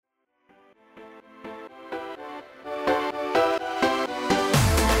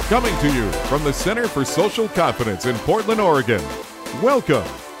Coming to you from the Center for Social Confidence in Portland, Oregon. Welcome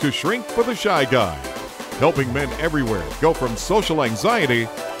to Shrink for the Shy Guy, helping men everywhere go from social anxiety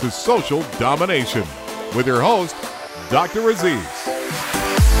to social domination. With your host, Dr. Aziz.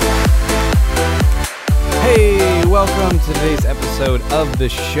 Hey, welcome to today's episode of the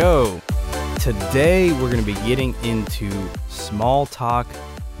show. Today, we're going to be getting into small talk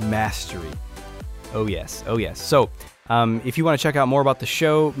mastery. Oh yes. So, if you want to check out more about the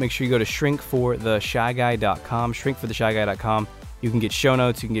show, make sure you go to shrinkfortheshyguy.com, shrinkfortheshyguy.com. You can get show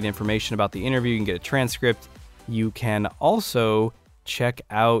notes, you can get information about the interview, you can get a transcript. You can also check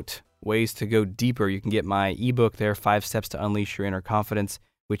out ways to go deeper. You can get my ebook there, 5 Steps to Unleash Your Inner Confidence,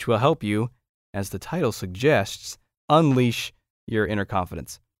 which will help you, as the title suggests, unleash your inner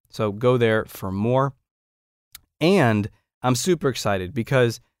confidence. So go there for more. And I'm super excited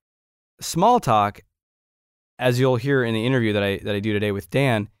because small talk, as you'll hear in the interview that I do today with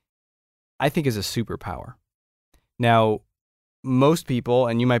Dan, I think is a superpower. Now, most people,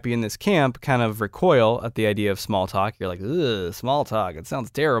 and you might be in this camp, kind of recoil at the idea of small talk. You're like, ugh, small talk, it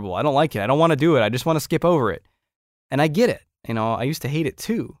sounds terrible. I don't like it. I don't want to do it. I just want to skip over it. And I get it. You know, I used to hate it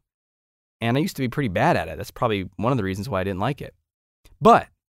too. And I used to be pretty bad at it. That's probably one of the reasons why I didn't like it. But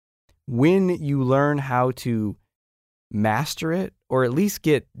when you learn how to master it, or at least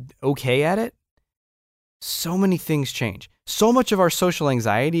get okay at it, so many things change. So much of our social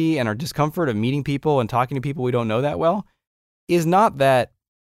anxiety and our discomfort of meeting people and talking to people we don't know that well is not that,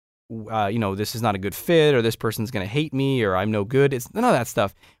 this is not a good fit, or this person's going to hate me, or I'm no good. It's none of that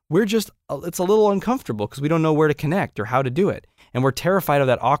stuff. It's a little uncomfortable because we don't know where to connect or how to do it. And we're terrified of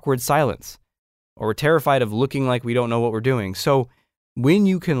that awkward silence, or we're terrified of looking like we don't know what we're doing. So when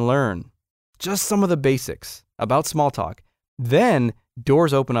you can learn just some of the basics about small talk, then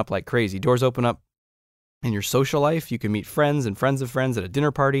doors open up like crazy. Doors open up in your social life. You can meet friends and friends of friends at a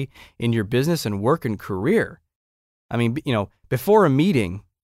dinner party, in your business and work and career. I mean, before a meeting,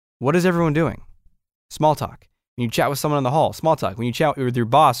 what is everyone doing? Small talk. When you chat with someone in the hall, small talk. When you chat with your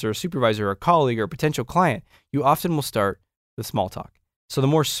boss or a supervisor or a colleague or a potential client, you often will start with small talk. So the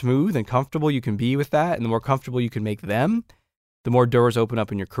more smooth and comfortable you can be with that, and the more comfortable you can make them, the more doors open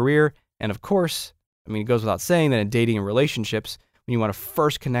up in your career. And of course, it goes without saying that in dating and relationships, when you want to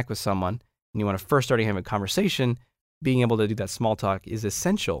first connect with someone, and you want to first start having a conversation, being able to do that small talk is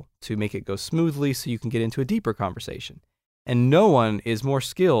essential to make it go smoothly so you can get into a deeper conversation. And no one is more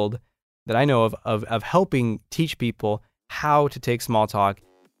skilled that I know of helping teach people how to take small talk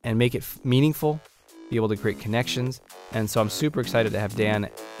and make it meaningful, be able to create connections. And so I'm super excited to have Dan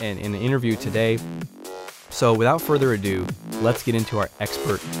in an interview today. So without further ado, let's get into our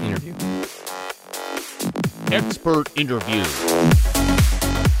expert interview. Expert interview.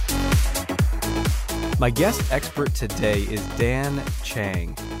 My guest expert today is Dan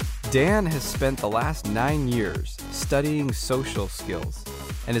Chang. Dan has spent the last 9 years studying social skills,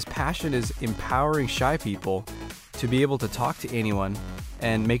 and his passion is empowering shy people to be able to talk to anyone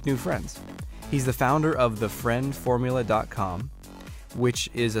and make new friends. He's the founder of thefriendformula.com, which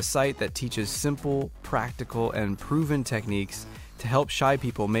is a site that teaches simple, practical, and proven techniques to help shy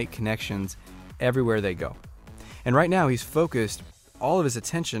people make connections everywhere they go. And right now, he's focused all of his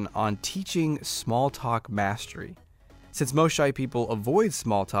attention on teaching small talk mastery. Since most shy people avoid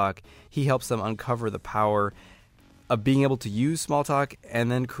small talk, he helps them uncover the power of being able to use small talk and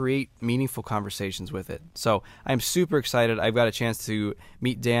then create meaningful conversations with it. So I'm super excited. I've got a chance to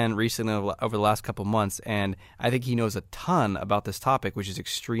meet Dan recently over the last couple months, and I think he knows a ton about this topic, which is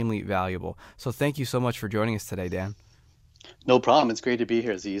extremely valuable. So thank you so much for joining us today, Dan. No problem. It's great to be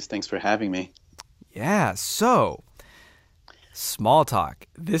here, Aziz. Thanks for having me. Yeah, so small talk.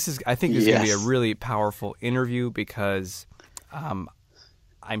 I think this is going to be a really powerful interview because I'm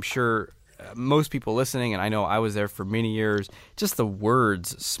sure most people listening, and I know I was there for many years, just the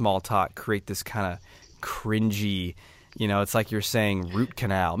words small talk create this kind of cringy, it's like you're saying root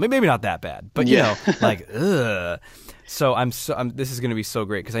canal. Maybe not that bad, but like, ugh. So this is going to be so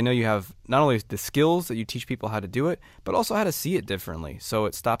great because I know you have not only the skills that you teach people how to do it, but also how to see it differently. So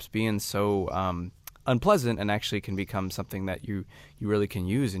it stops being so unpleasant and actually can become something that you really can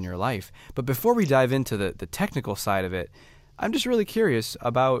use in your life. But before we dive into the technical side of it, I'm just really curious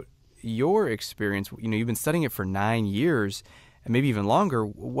about your experience. You've been studying it for 9 years and maybe even longer.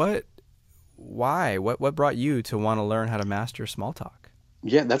 What brought you to want to learn how to master small talk?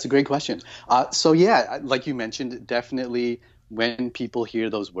 Yeah, that's a great question. Like you mentioned, definitely when people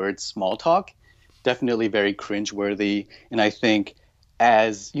hear those words small talk, definitely very cringeworthy. And I think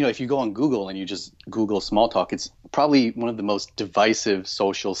if you go on Google and you just Google small talk, it's probably one of the most divisive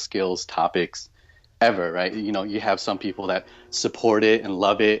social skills topics ever, right? You know, you have some people that support it and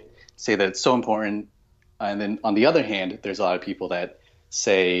love it, say that it's so important. And then on the other hand, there's a lot of people that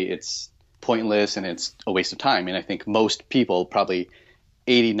say it's pointless and it's a waste of time. And I think most people, probably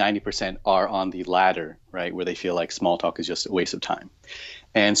 80-90%, are on the latter, right? Where they feel like small talk is just a waste of time.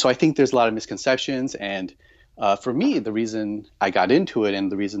 And so I think there's a lot of misconceptions. And for me, the reason I got into it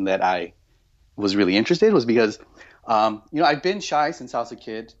and the reason that I was really interested was because, I've been shy since I was a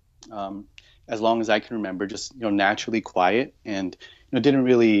kid, as long as I can remember, just, naturally quiet, and, didn't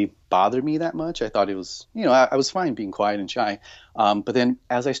really bother me that much. I thought it was, I was fine being quiet and shy. But then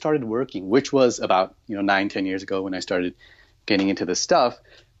as I started working, which was about, 9-10 years ago when I started getting into this stuff,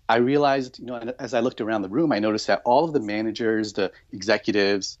 I realized, as I looked around the room, I noticed that all of the managers, the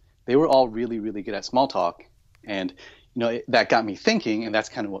executives, they were all really, really good at small talk. And, that got me thinking, and that's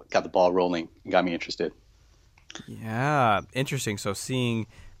kind of what got the ball rolling and got me interested. Yeah, interesting. So seeing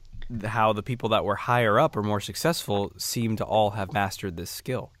how the people that were higher up or more successful seem to all have mastered this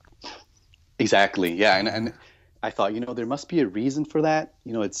skill. Exactly. Yeah. And I thought, there must be a reason for that.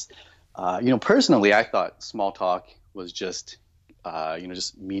 It's, personally, I thought small talk was just,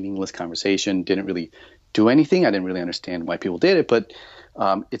 just meaningless conversation, didn't really do anything. I didn't really understand why people did it, but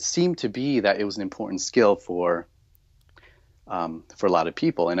it seemed to be that it was an important skill for a lot of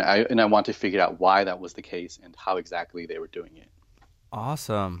people. And I want to figure out why that was the case and how exactly they were doing it.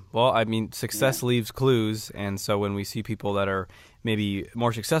 Awesome. Well, I mean, success leaves clues. And so when we see people that are maybe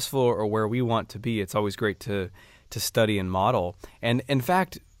more successful or where we want to be, it's always great to study and model. And in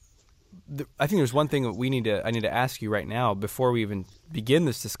fact, I think there's one thing that I need to ask you right now before we even begin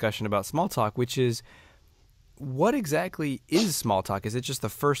this discussion about small talk, which is, what exactly is small talk? Is it just the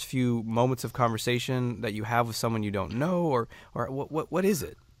first few moments of conversation that you have with someone you don't know, or what is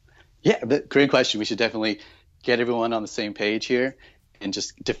it? Yeah, great question. We should definitely get everyone on the same page here and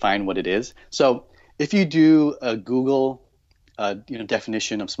just define what it is. So if you do a Google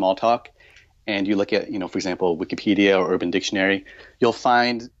definition of small talk, and you look at, for example, Wikipedia or Urban Dictionary, you'll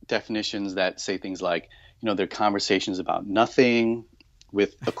find definitions that say things like, they're conversations about nothing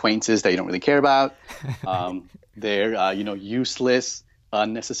with acquaintances that you don't really care about. They're, useless,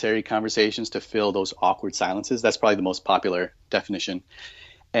 unnecessary conversations to fill those awkward silences. That's probably the most popular definition.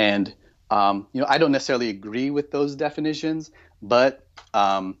 And, I don't necessarily agree with those definitions, but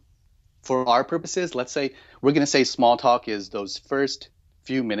for our purposes, let's say we're going to say small talk is those first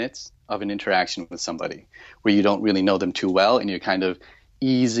few minutes of an interaction with somebody where you don't really know them too well and you're kind of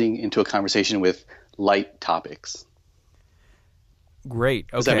easing into a conversation with light topics. Great.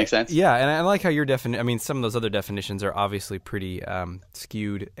 Okay. Does that make sense? Yeah, and I like how your some of those other definitions are obviously pretty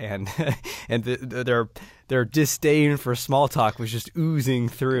skewed, and and their disdain for small talk was just oozing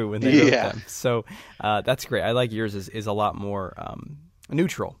through when they wrote them. So that's great. I like yours is a lot more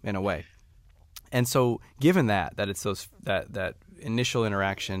neutral in a way. And so, given that it's that initial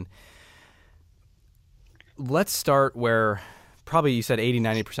interaction, let's start where probably you said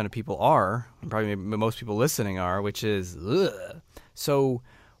 80-90% of people are, and probably most people listening are, which is ugh. So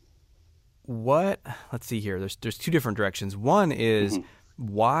let's see here. There's two different directions. One is,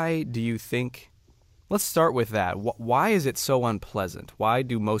 why do you think, let's start with that. Why is it so unpleasant? Why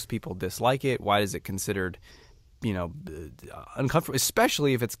do most people dislike it? Why is it considered, uncomfortable,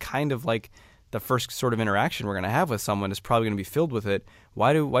 especially if it's kind of like the first sort of interaction we're going to have with someone is probably going to be filled with it.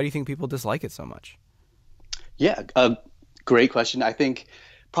 Why do you think people dislike it so much? Yeah, great question. I think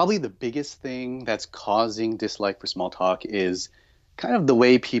probably the biggest thing that's causing dislike for small talk is kind of the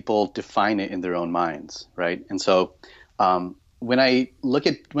way people define it in their own minds, right? And so when I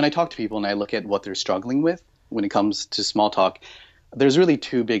talk to people and I look at what they're struggling with when it comes to small talk, there's really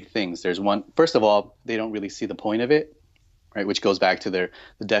two big things. There's one, first of all, they don't really see the point of it, right? Which goes back to the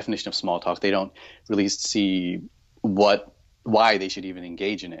definition of small talk. They don't really see why they should even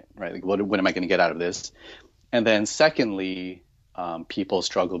engage in it, right? Like, what am I going to get out of this? And then secondly, people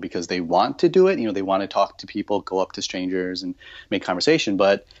struggle because they want to do it. They want to talk to people, go up to strangers and make conversation,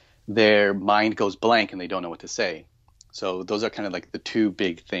 but their mind goes blank and they don't know what to say. So those are kind of like the two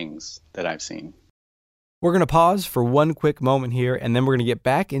big things that I've seen. We're going to pause for one quick moment here, and then we're going to get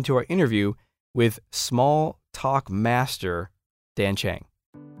back into our interview with small talk master Dan Chang.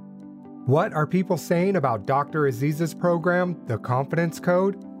 What are people saying about Dr. Aziz's program, The Confidence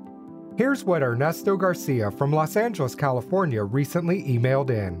Code? Here's what Ernesto Garcia from Los Angeles, California recently emailed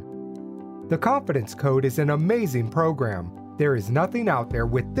in. The Confidence Code is an amazing program. There is nothing out there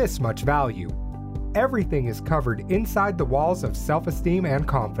with this much value. Everything is covered inside the walls of self-esteem and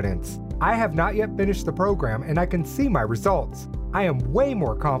confidence. I have not yet finished the program and I can see my results. I am way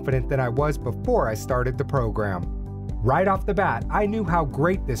more confident than I was before I started the program. Right off the bat, I knew how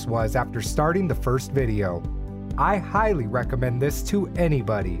great this was after starting the first video. I highly recommend this to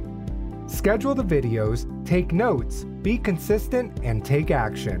anybody. Schedule the videos, take notes, be consistent, and take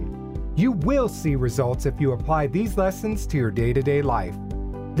action. You will see results if you apply these lessons to your day-to-day life.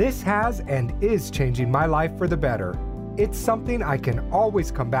 This has and is changing my life for the better. It's something I can always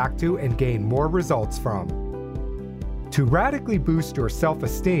come back to and gain more results from. To radically boost your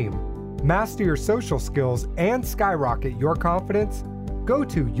self-esteem, master your social skills, and skyrocket your confidence, go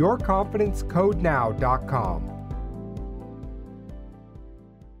to yourconfidencecodenow.com.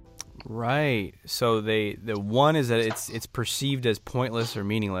 Right. So the one is that it's perceived as pointless or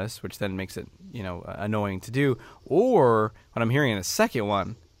meaningless, which then makes it, annoying to do. Or what I'm hearing in the second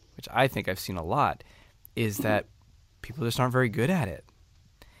one, which I think I've seen a lot, is that people just aren't very good at it.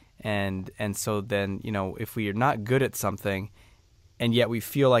 And so then, if we are not good at something and yet we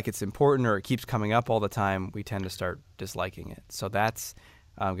feel like it's important or it keeps coming up all the time, we tend to start disliking it. So that's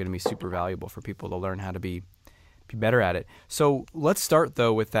going to be super valuable for people to learn how to be better at it. So let's start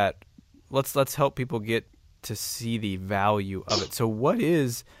though with that. Let's help people get to see the value of it. So what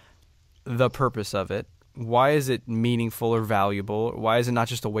is the purpose of it? Why is it meaningful or valuable? Why is it not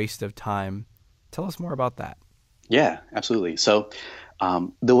just a waste of time? Tell us more about that. Yeah, absolutely. So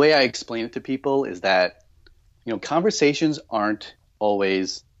the way I explain it to people is that, conversations aren't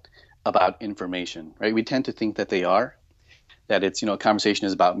always about information, right? We tend to think that they are, that it's, a conversation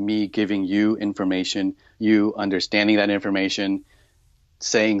is about me giving you information, you understanding that information,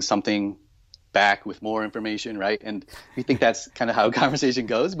 saying something back with more information, right? And we think that's kind of how a conversation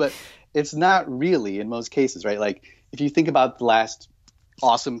goes, but it's not really in most cases, right? Like if you think about the last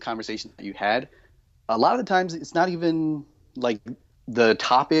awesome conversation that you had, a lot of the times it's not even like the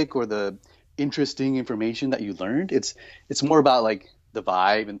topic or the interesting information that you learned. It's more about like the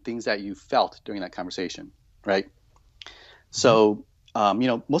vibe and things that you felt during that conversation, right? So,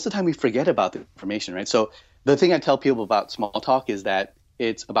 most of the time we forget about the information, right? So the thing I tell people about small talk is that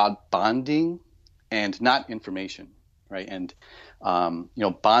it's about bonding and not information, right? And,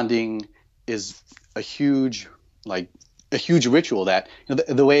 bonding is a huge ritual that,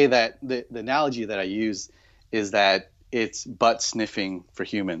 the way that the analogy that I use is that it's butt sniffing for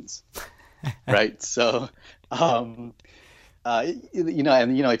humans, right? So,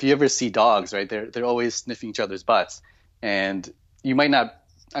 if you ever see dogs, right, they're always sniffing each other's butts. And you might have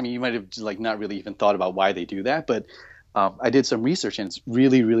like not really even thought about why they do that, but I did some research and it's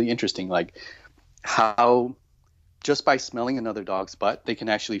really, really interesting, like how just by smelling another dog's butt, they can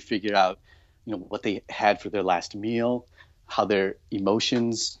actually figure out, what they had for their last meal, how their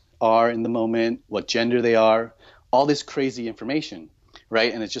emotions are in the moment, what gender they are, all this crazy information,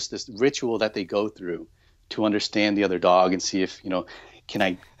 right? And it's just this ritual that they go through to understand the other dog and see if,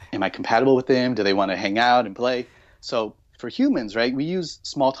 am I compatible with them? Do they want to hang out and play? So for humans, right, we use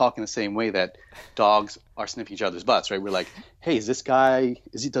small talk in the same way that dogs are sniffing each other's butts, right? We're like, hey, is this guy,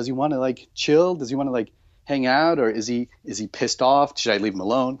 does he want to like chill? Does he want to like hang out? Or is he pissed off? Should I leave him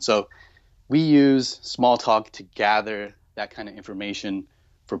alone? So we use small talk to gather that kind of information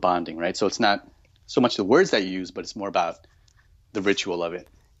for bonding, right? So it's not so much the words that you use, but it's more about the ritual of it.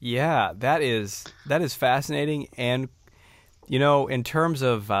 Yeah, that is fascinating. And, in terms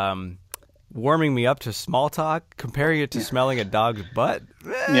of warming me up to small talk, comparing it to smelling a dog's butt.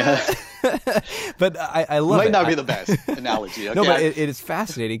 Yeah. But I love it. Might not be the best analogy. Okay? No, but it is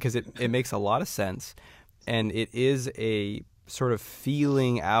fascinating because it makes a lot of sense. And it is a sort of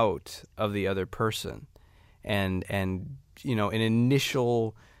feeling out of the other person and an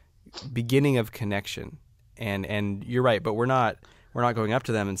initial beginning of connection. And you're right, but we're not going up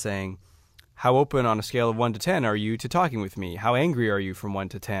to them and saying, how open on a scale of 1 to 10 are you to talking with me? How angry are you from 1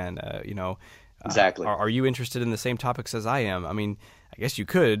 to 10? Exactly. Are you interested in the same topics as I am? I mean, I guess you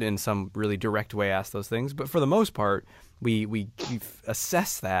could in some really direct way ask those things, but for the most part, we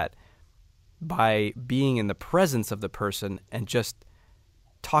assess that by being in the presence of the person and just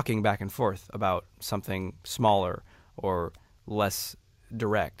talking back and forth about something smaller or less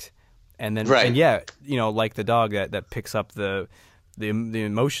direct. And then, right. And yeah, like the dog that picks up the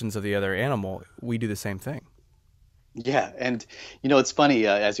emotions of the other animal, we do the same thing. Yeah. And, it's funny,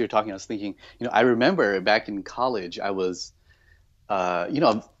 as you were talking, I was thinking, I remember back in college, I was,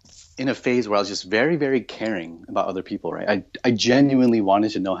 in a phase where I was just very, very caring about other people, right? I genuinely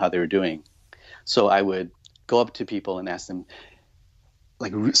wanted to know how they were doing. So I would go up to people and ask them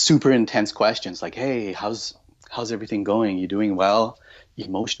like super intense questions like, hey, how's everything going? You doing well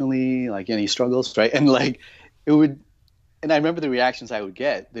emotionally? Like any struggles, right? And like and I remember the reactions I would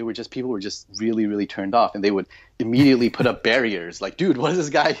get. They were just, people were just really, really turned off, and they would immediately put up barriers like, dude, what is this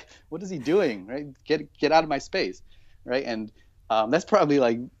guy? What is he doing? Right? Get out of my space. right? And that's probably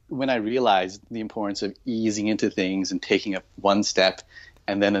like when I realized the importance of easing into things and taking up one step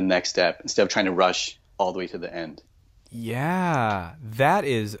and then the next step instead of trying to rush all the way to the end. Yeah, that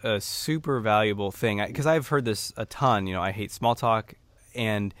is a super valuable thing because I've heard this a ton. I hate small talk,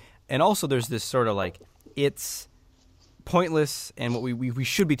 and also there's this sort of like it's pointless, and what we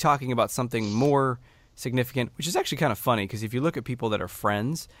should be talking about something more significant, which is actually kind of funny because if you look at people that are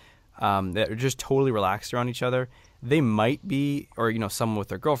friends that are just totally relaxed around each other, they might be, or someone with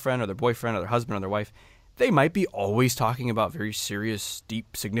their girlfriend or their boyfriend or their husband or their wife, they might be always talking about very serious,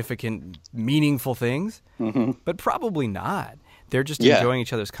 deep, significant, meaningful things, but probably not. They're just enjoying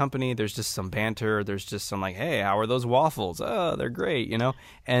each other's company. There's just some banter. There's just some like, hey, how are those waffles? Oh, they're great,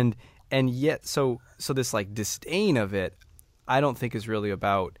 And yet, so this like disdain of it, I don't think is really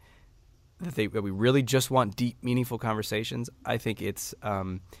about that we really just want deep, meaningful conversations. I think it's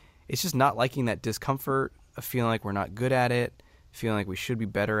just not liking that discomfort of feeling like we're not good at it, feeling like we should be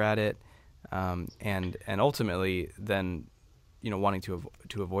better at it. And ultimately then, wanting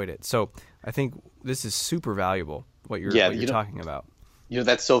to avoid it. So I think this is super valuable what you're talking about.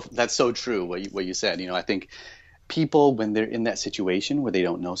 That's so true what you said. I think people, when they're in that situation where they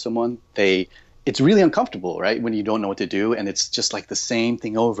don't know someone, it's really uncomfortable, right? When you don't know what to do, and it's just like the same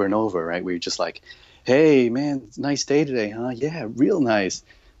thing over and over, right? Where you're just like, hey man, it's a nice day today, huh? Yeah, real nice.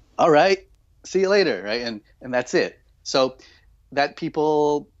 All right, see you later, right? And that's it. So that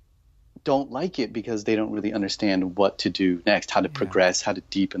people don't like it because they don't really understand what to do next, how to progress, how to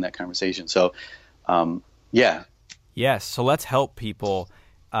deepen that conversation. So, yeah. Yes. So let's help people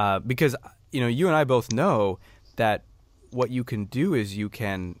because, you and I both know that what you can do is you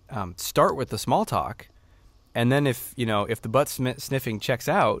can start with the small talk. And then if the butt sniffing checks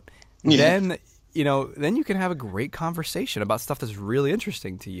out, then you can have a great conversation about stuff that's really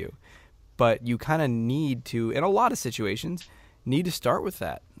interesting to you. But you kind of need to, in a lot of situations, need to start with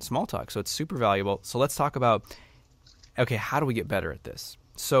that small talk. So it's super valuable. So let's talk about, okay, how do we get better at this?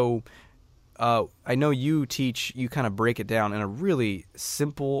 So I know you kind of break it down in a really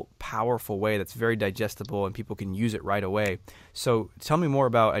simple, powerful way that's very digestible and people can use it right away. So tell me more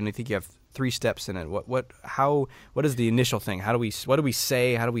about, and I think you have 3 steps in it. What is the initial thing? What do we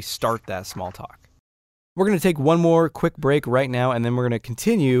say? How do we start that small talk? We're going to take one more quick break right now, and then we're going to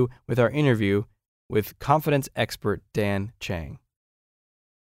continue with our interview with confidence expert Dan Chang.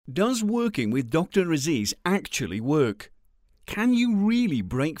 Does working with Dr. Aziz actually work? Can you really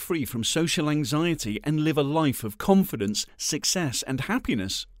break free from social anxiety and live a life of confidence, success, and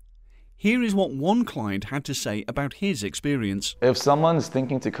happiness? Here is what one client had to say about his experience. If someone's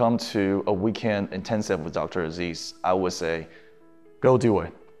thinking to come to a weekend intensive with Dr. Aziz, I would say, go do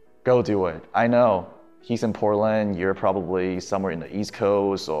it. Go do it. I know he's in Portland, you're probably somewhere in the East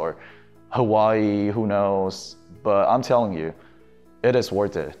Coast or Hawaii, who knows, but I'm telling you, it is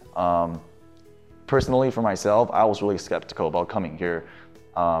worth it. Personally, for myself, I was really skeptical about coming here.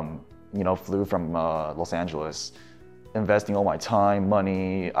 Flew from Los Angeles, investing all my time,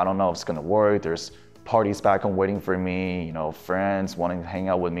 money. I don't know if it's gonna work. There's parties back home waiting for me, friends wanting to hang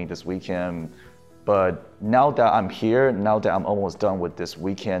out with me this weekend. But now that I'm here, now that I'm almost done with this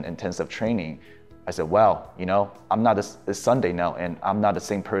weekend intensive training, I said, wow, I'm not it's Sunday now, and I'm not the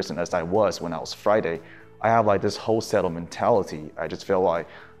same person as I was when I was Friday. I have like this whole settled mentality. I just feel like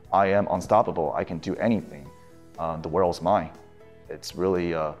I am unstoppable. I can do anything. The world's mine. It's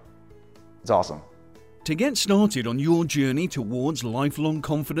really, it's awesome. To get started on your journey towards lifelong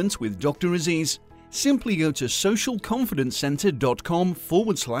confidence with Dr. Aziz, simply go to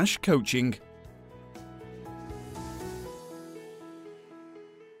socialconfidencecenter.com/coaching.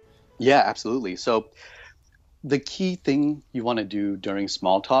 Yeah, absolutely. So the key thing you want to do during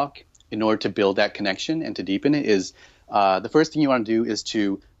small talk in order to build that connection and to deepen it is the first thing you want to do is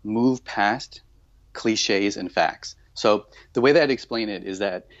to move past cliches and facts. So the way that I'd explain it is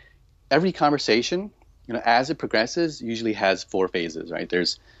that every conversation, as it progresses, usually has 4 phases, right?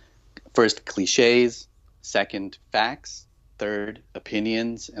 There's first cliches, second facts, third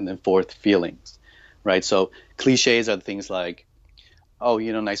opinions, and then fourth feelings, right? So cliches are things like, oh,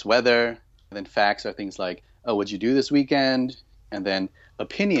 nice weather. And then facts are things like, oh, what'd you do this weekend? And then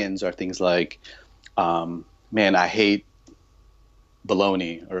opinions are things like, man, I hate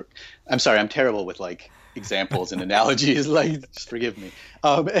bologna. Or I'm sorry, I'm terrible with like examples and analogies. Like, just forgive me.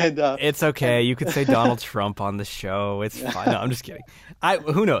 It's okay. You could say Donald Trump on the show. It's fine. No, I'm just kidding.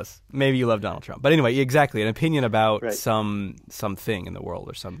 Who knows? Maybe you love Donald Trump. But anyway, exactly. An opinion about something in the world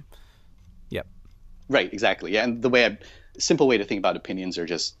or some. Yep. Right. Exactly. Yeah. And simple way to think about opinions are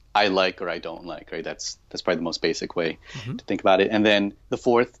just I like or I don't like, right? That's probably the most basic way to think about it. And then the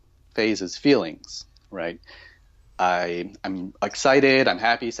fourth phase is feelings, right? I'm excited, I'm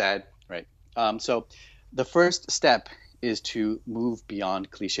happy, sad, right? So the first step is to move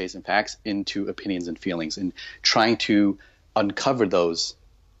beyond cliches and facts into opinions and feelings, and trying to uncover those.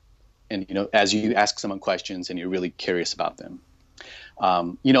 And, as you ask someone questions and you're really curious about them.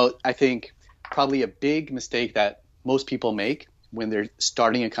 I think probably a big mistake that most people make when they're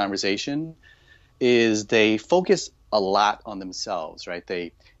starting a conversation is they focus a lot on themselves, right?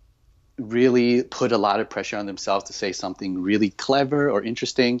 They really put a lot of pressure on themselves to say something really clever or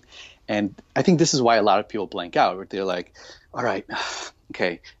interesting. And I think this is why a lot of people blank out, where they're like, all right,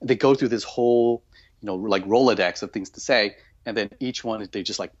 okay. And they go through this whole, like Rolodex of things to say. And then each one, they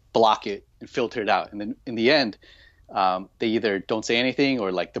just like block it and filter it out. And then in the end, they either don't say anything,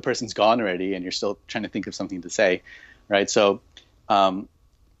 or like the person's gone already and you're still trying to think of something to say, right? So I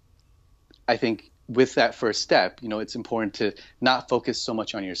think with that first step, it's important to not focus so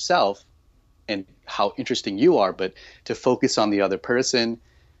much on yourself and how interesting you are, but to focus on the other person,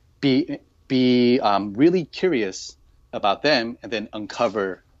 be really curious about them, and then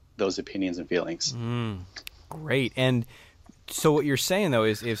uncover those opinions and feelings. Great. And so what you're saying, though,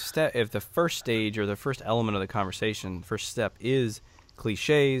 is if the first stage or the first element of the conversation, first step is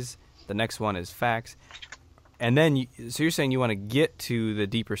cliches, the next one is facts, and then so you're saying you want to get to the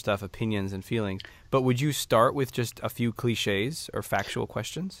deeper stuff, opinions and feelings, but would you start with just a few cliches or factual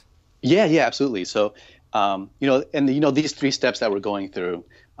questions? Yeah, absolutely. So, these 3 steps that we're going through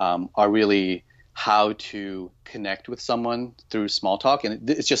are really how to connect with someone through small talk, and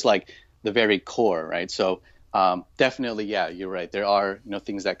it's just like the very core, right? So. Definitely, yeah, you're right. There are,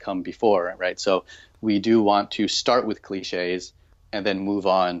 things that come before, right? So we do want to start with cliches and then move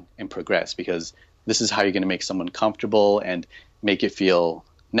on and progress, because this is how you're going to make someone comfortable and make it feel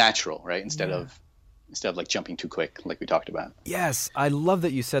natural, right? Instead of like jumping too quick, like we talked about. Yes, I love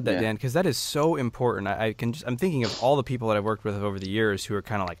that you said that, Dan, because that is so important. I'm thinking of all the people that I've worked with over the years who are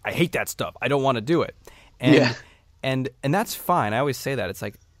kind of like, I hate that stuff. I don't want to do it. And that's fine. I always say that. It's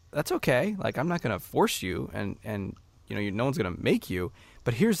like, that's okay. Like, I'm not going to force you, and no one's going to make you.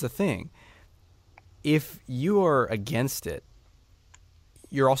 But here's the thing. If you are against it,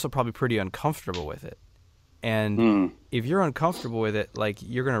 you're also probably pretty uncomfortable with it. And if you're uncomfortable with it, like,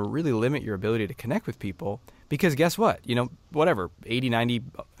 you're going to really limit your ability to connect with people, because guess what? 80, 90,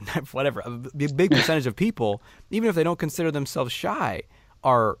 whatever, a big percentage of people, even if they don't consider themselves shy,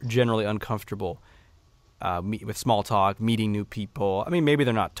 are generally uncomfortable with small talk, meeting new people. I mean, maybe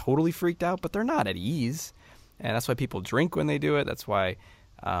they're not totally freaked out, but they're not at ease. And that's why people drink when they do it. That's why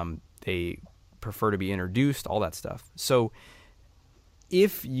they prefer to be introduced, all that stuff. So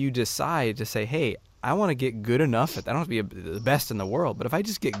if you decide to say, hey, I want to get good enough at that, I don't have to be the best in the world, but if I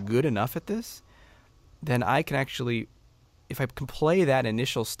just get good enough at this, then I can actually, if I can play that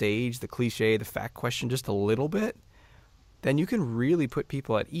initial stage, the cliche, the fact question just a little bit, then you can really put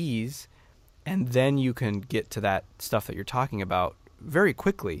people at ease. And then you can get to that stuff that you're talking about very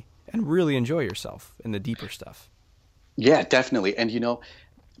quickly and really enjoy yourself in the deeper stuff. Yeah, definitely. And,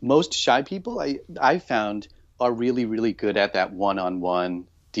 most shy people I found are really, really good at that one-on-one,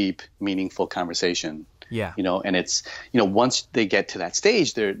 deep, meaningful conversation. Yeah. And it's, once they get to that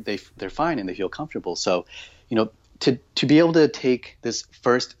stage, they're fine and they feel comfortable. So, to be able to take this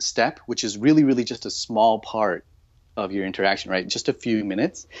first step, which is really, really just a small part of your interaction, right? Just a few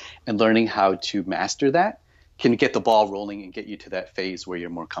minutes, and learning how to master that can get the ball rolling and get you to that phase where you're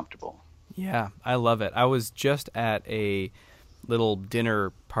more comfortable. Yeah, I love it. I was just at a little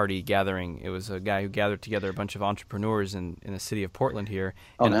dinner party gathering. It was a guy who gathered together a bunch of entrepreneurs in the city of Portland here.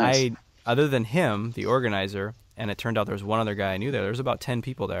 Oh, and nice. Other than him, the organizer, and it turned out there was one other guy I knew there. There was about 10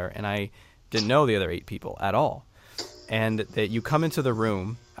 people there, and I didn't know the other 8 people at all. And that you come into the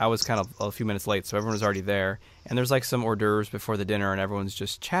room, I was kind of a few minutes late, so everyone was already there. And there's like some hors d'oeuvres before the dinner, and everyone's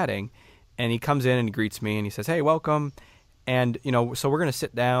just chatting. And he comes in and he greets me, and he says, hey, welcome. And, so we're going to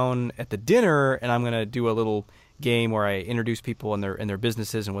sit down at the dinner, and I'm going to do a little game where I introduce people and their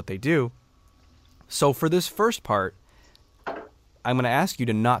businesses and what they do. So for this first part, I'm going to ask you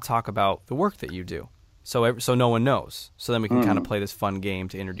to not talk about the work that you do. So no one knows. So then we can kind of play this fun game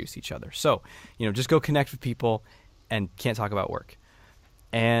to introduce each other. So, just go connect with people and can't talk about work.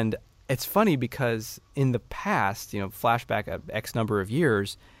 And it's funny because in the past, flashback of X number of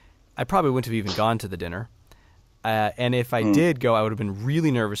years, I probably wouldn't have even gone to the dinner. And if I did go, I would have been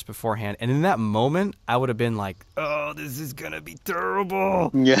really nervous beforehand. And in that moment, I would have been like, oh, this is going to be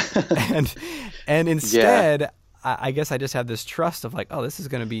terrible. Yeah. and instead, I guess I just have this trust of like, oh, this is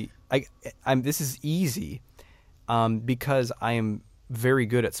going to be, this is easy because I am very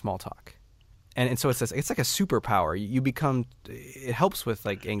good at small talk. And so it's like a superpower. You become, it helps with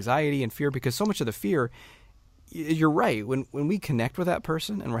like anxiety and fear, because so much of the fear, you're right. When we connect with that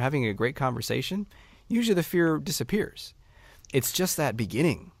person and we're having a great conversation, usually the fear disappears. It's just that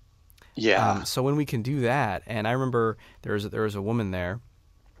beginning. Yeah. So when we can do that, and I remember there was a woman there,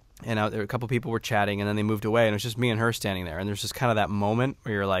 and a couple people were chatting, and then they moved away, and it was just me and her standing there, and there's just kind of that moment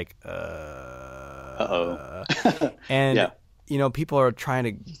where you're like, Uh-oh. and Yeah. you know, people are trying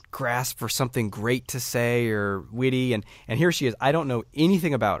to grasp for something great to say or witty, and here she is. I don't know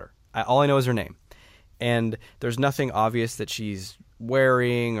anything about her. All I know is her name, and there's nothing obvious that she's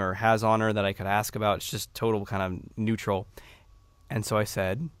wearing or has on her that I could ask about. It's just total kind of neutral. And so I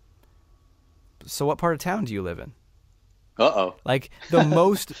said, "So what part of town do you live in?" Uh-oh. Like the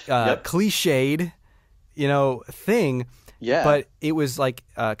most cliched, thing. Yeah. But it was like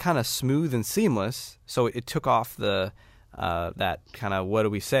kind of smooth and seamless. So it took off the that kind of what do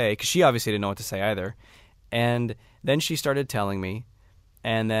we say? Because she obviously didn't know what to say either. And then she started telling me,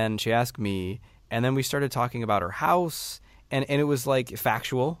 and then she asked me, and then we started talking about her house, and it was like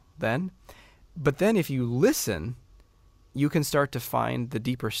factual then. But then if you listen, you can start to find the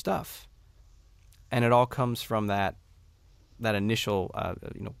deeper stuff. And it all comes from that initial,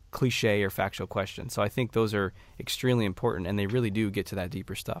 cliche or factual question. So I think those are extremely important, and they really do get to that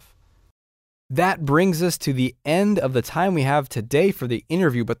deeper stuff. That brings us to the end of the time we have today for the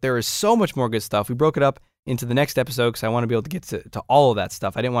interview, but there is so much more good stuff. We broke it up into the next episode because I want to be able to get to all of that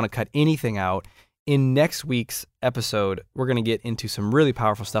stuff. I didn't want to cut anything out. In next week's episode, we're going to get into some really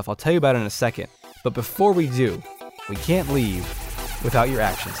powerful stuff. I'll tell you about it in a second. But before we do, we can't leave without your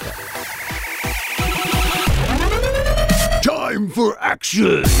action step. Time for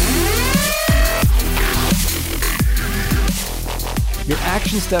action! Your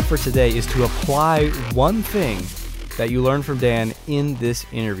action step for today is to apply one thing that you learned from Dan in this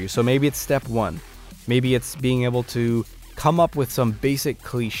interview. So maybe it's step one. Maybe it's being able to come up with some basic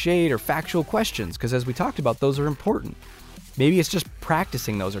cliched or factual questions, because as we talked about, those are important. Maybe it's just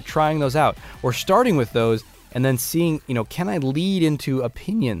practicing those or trying those out or starting with those and then seeing, can I lead into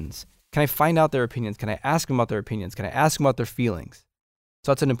opinions? Can I find out their opinions? Can I ask them about their opinions? Can I ask them about their feelings?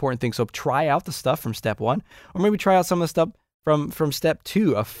 So that's an important thing. So try out the stuff from step one, or maybe try out some of the stuff from step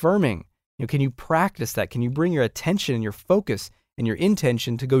two, affirming. Can you practice that? Can you bring your attention and your focus and your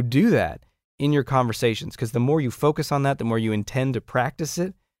intention to go do that in your conversations? Because the more you focus on that, the more you intend to practice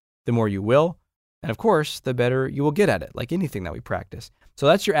it, the more you will. And of course, the better you will get at it, like anything that we practice. So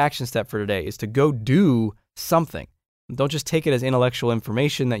that's your action step for today, is to go do something. Don't just take it as intellectual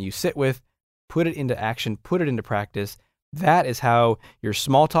information that you sit with. Put it into action, put it into practice. That is how your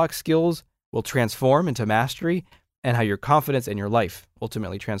small talk skills will transform into mastery, and how your confidence and your life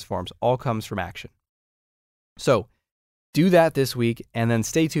ultimately transforms. All comes from action. So do that this week, and then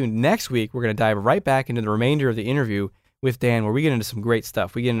stay tuned. Next week, we're going to dive right back into the remainder of the interview with Dan, where we get into some great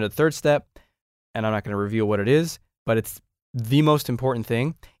stuff. We get into the third step, and I'm not going to reveal what it is, but it's the most important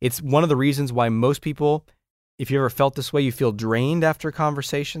thing. It's one of the reasons why most people, if you ever felt this way, you feel drained after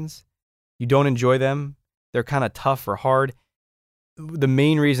conversations. You don't enjoy them. They're kind of tough or hard. The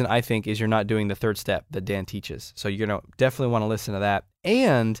main reason, I think, is you're not doing the third step that Dan teaches. So you're going to definitely want to listen to that.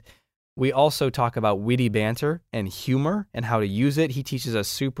 And we also talk about witty banter and humor and how to use it. He teaches a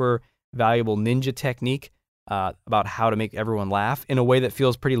super valuable ninja technique about how to make everyone laugh in a way that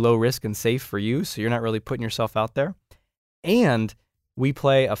feels pretty low risk and safe for you, so you're not really putting yourself out there. And we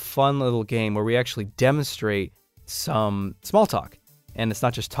play a fun little game where we actually demonstrate some small talk. And it's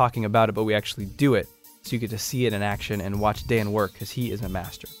not just talking about it, but we actually do it. So you get to see it in action and watch Dan work, because he is a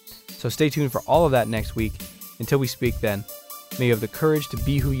master. So stay tuned for all of that next week. Until we speak then, may you have the courage to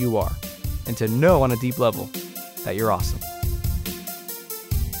be who you are and to know on a deep level that you're awesome.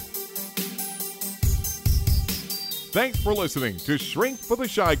 Thanks for listening to Shrink for the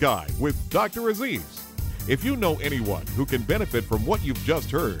Shy Guy with Dr. Aziz. If you know anyone who can benefit from what you've just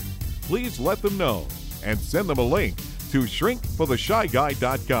heard, please let them know and send them a link to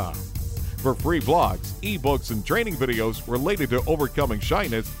shrinkfortheshyguy.com. For free blogs, ebooks, and training videos related to overcoming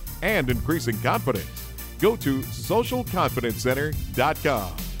shyness and increasing confidence, go to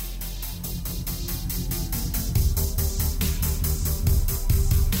socialconfidencecenter.com.